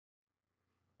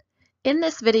In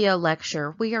this video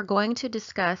lecture, we are going to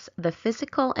discuss the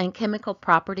physical and chemical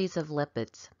properties of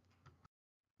lipids.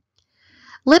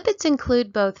 Lipids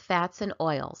include both fats and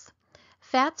oils.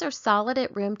 Fats are solid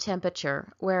at room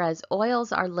temperature, whereas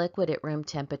oils are liquid at room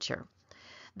temperature.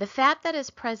 The fat that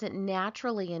is present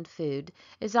naturally in food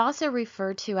is also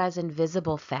referred to as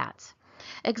invisible fats.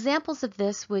 Examples of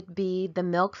this would be the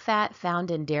milk fat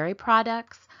found in dairy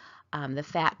products, the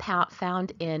fat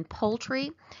found in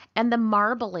poultry, and the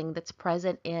marbling that's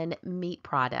present in meat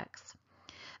products.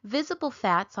 Visible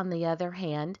fats, on the other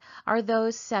hand, are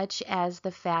those such as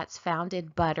the fats found in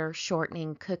butter,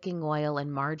 shortening, cooking oil,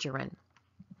 and margarine.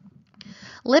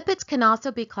 Lipids can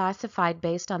also be classified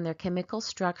based on their chemical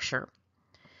structure.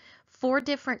 4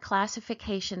 different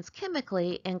classifications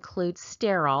chemically include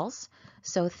sterols,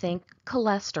 so think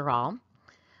cholesterol,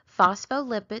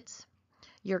 phospholipids,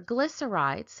 your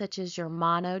glycerides, such as your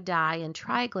mono, di, and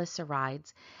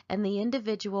triglycerides, and the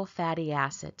individual fatty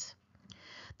acids.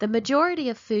 The majority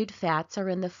of food fats are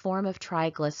in the form of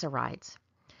triglycerides.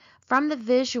 From the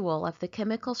visual of the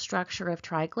chemical structure of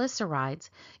triglycerides,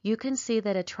 you can see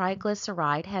that a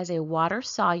triglyceride has a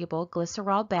water-soluble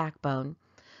glycerol backbone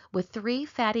with 3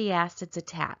 fatty acids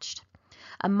attached.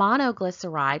 A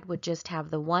monoglyceride would just have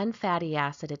the 1 fatty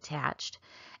acid attached,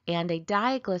 and a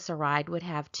diglyceride would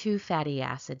have 2 fatty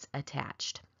acids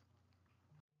attached.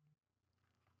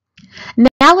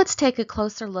 Now let's take a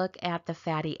closer look at the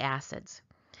fatty acids.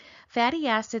 Fatty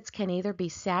acids can either be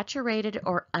saturated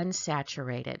or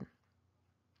unsaturated.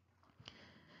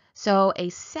 So a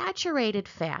saturated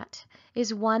fat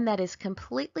is one that is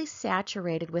completely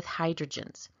saturated with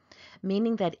hydrogens,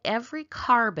 meaning that every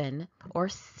carbon, or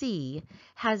C,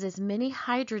 has as many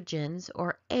hydrogens,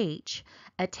 or H,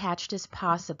 attached as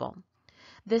possible.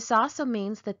 This also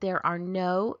means that there are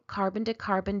no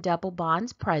carbon-to-carbon double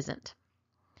bonds present.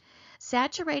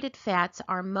 Saturated fats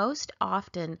are most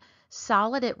often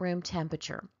solid at room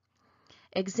temperature.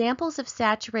 Examples of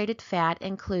saturated fat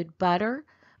include butter,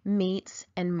 meats,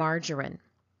 and margarine.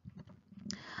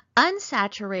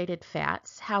 Unsaturated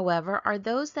fats, however, are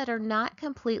those that are not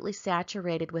completely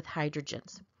saturated with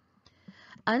hydrogens.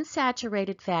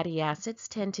 Unsaturated fatty acids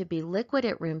tend to be liquid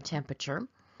at room temperature,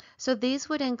 so these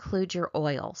would include your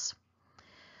oils.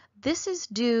 This is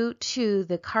due to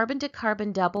the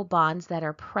carbon-to-carbon double bonds that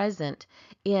are present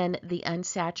in the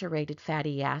unsaturated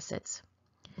fatty acids.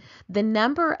 The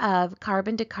number of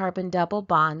carbon-to-carbon double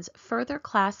bonds further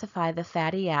classify the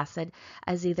fatty acid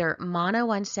as either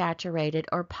monounsaturated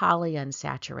or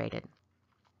polyunsaturated.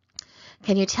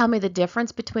 Can you tell me the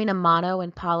difference between a mono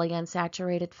and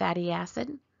polyunsaturated fatty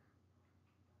acid?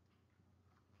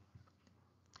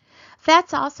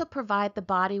 Fats also provide the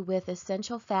body with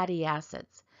essential fatty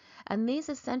acids, and these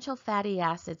essential fatty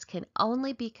acids can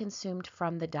only be consumed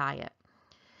from the diet.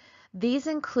 These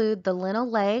include the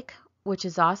linoleic, which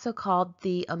is also called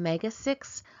the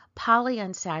omega-6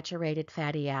 polyunsaturated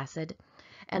fatty acid,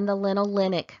 and the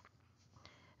linolenic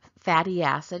fatty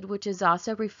acid, which is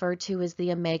also referred to as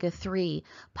the omega-3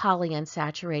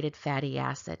 polyunsaturated fatty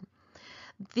acid.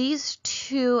 These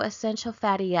 2 essential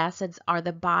fatty acids are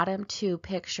the bottom 2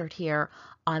 pictured here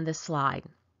on the slide.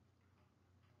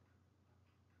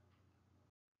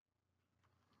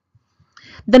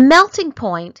 The melting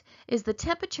point is the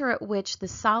temperature at which the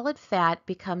solid fat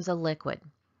becomes a liquid.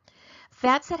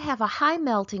 Fats that have a high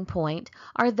melting point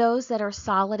are those that are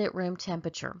solid at room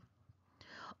temperature.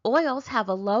 Oils have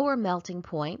a lower melting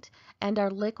point and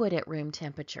are liquid at room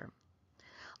temperature.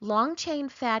 Long-chain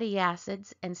fatty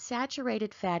acids and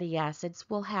saturated fatty acids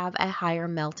will have a higher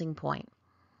melting point.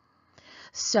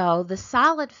 So the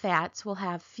solid fats will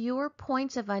have fewer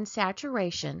points of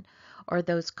unsaturation, or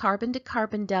those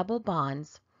carbon-to-carbon double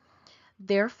bonds.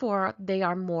 Therefore, they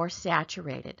are more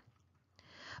saturated.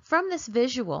 From this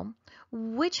visual,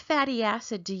 which fatty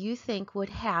acid do you think would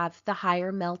have the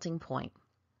higher melting point?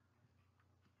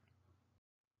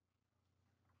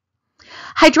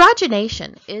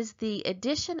 Hydrogenation is the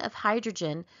addition of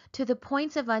hydrogen to the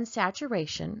points of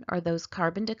unsaturation, or those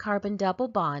carbon-to-carbon double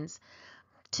bonds,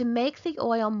 to make the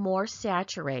oil more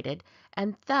saturated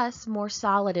and thus more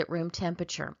solid at room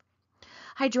temperature.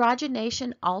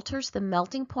 Hydrogenation alters the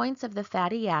melting points of the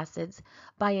fatty acids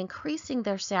by increasing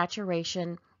their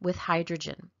saturation with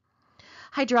hydrogen.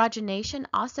 Hydrogenation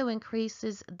also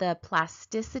increases the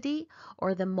plasticity,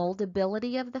 or the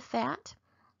moldability, of the fat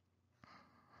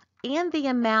and the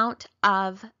amount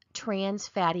of trans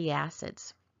fatty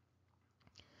acids.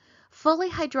 Fully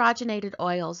hydrogenated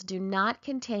oils do not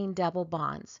contain double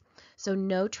bonds, so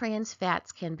no trans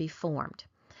fats can be formed.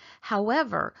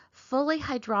 However, fully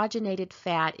hydrogenated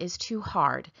fat is too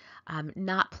hard,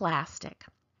 not plastic.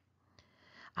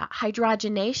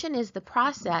 Hydrogenation is the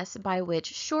process by which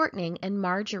shortening and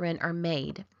margarine are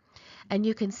made. And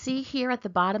you can see here at the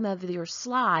bottom of your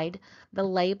slide, the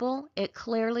label, it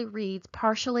clearly reads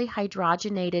partially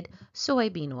hydrogenated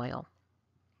soybean oil.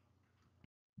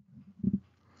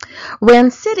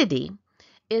 Rancidity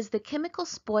is the chemical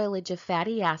spoilage of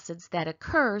fatty acids that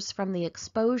occurs from the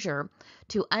exposure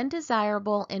to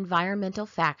undesirable environmental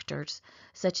factors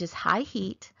such as high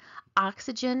heat,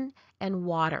 oxygen, and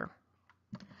water.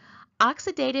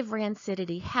 Oxidative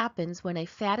rancidity happens when a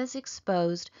fat is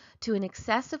exposed to an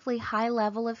excessively high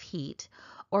level of heat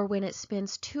or when it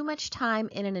spends too much time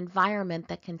in an environment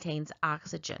that contains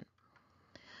oxygen.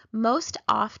 Most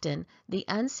often, the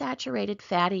unsaturated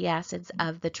fatty acids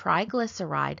of the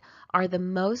triglyceride are the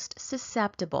most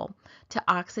susceptible to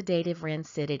oxidative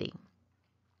rancidity.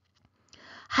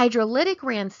 Hydrolytic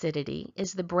rancidity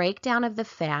is the breakdown of the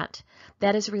fat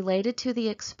that is related to the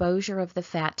exposure of the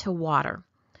fat to water.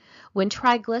 When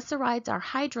triglycerides are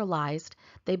hydrolyzed,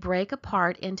 they break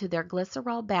apart into their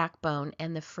glycerol backbone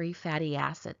and the free fatty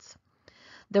acids.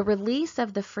 The release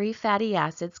of the free fatty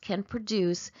acids can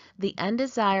produce the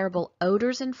undesirable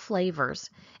odors and flavors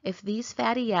if these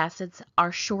fatty acids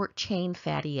are short-chain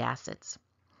fatty acids.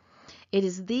 It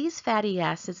is these fatty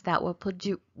acids that will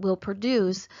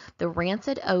produce the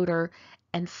rancid odor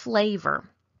and flavor.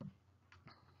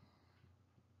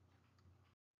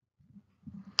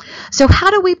 So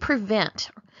how do we prevent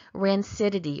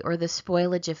rancidity or the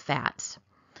spoilage of fats?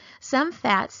 Some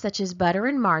fats, such as butter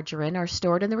and margarine, are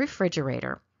stored in the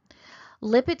refrigerator.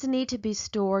 Lipids need to be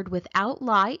stored without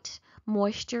light,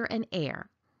 moisture, and air,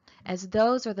 as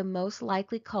those are the most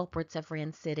likely culprits of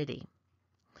rancidity.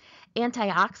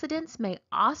 Antioxidants may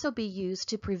also be used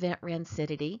to prevent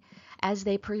rancidity, as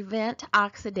they prevent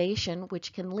oxidation,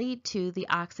 which can lead to the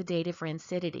oxidative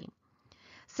rancidity.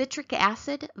 Citric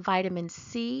acid, vitamin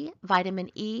C,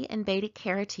 vitamin E, and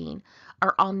beta-carotene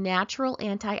are all natural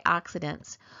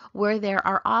antioxidants, where there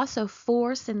are also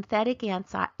 4 synthetic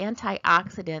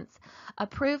antioxidants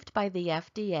approved by the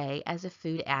FDA as a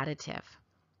food additive.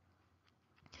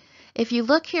 If you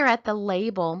look here at the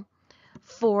label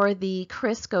for the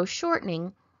Crisco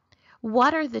shortening,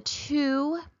 what are the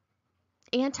 2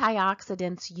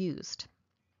 antioxidants used?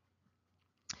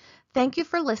 Thank you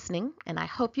for listening, and I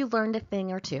hope you learned a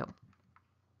thing or two.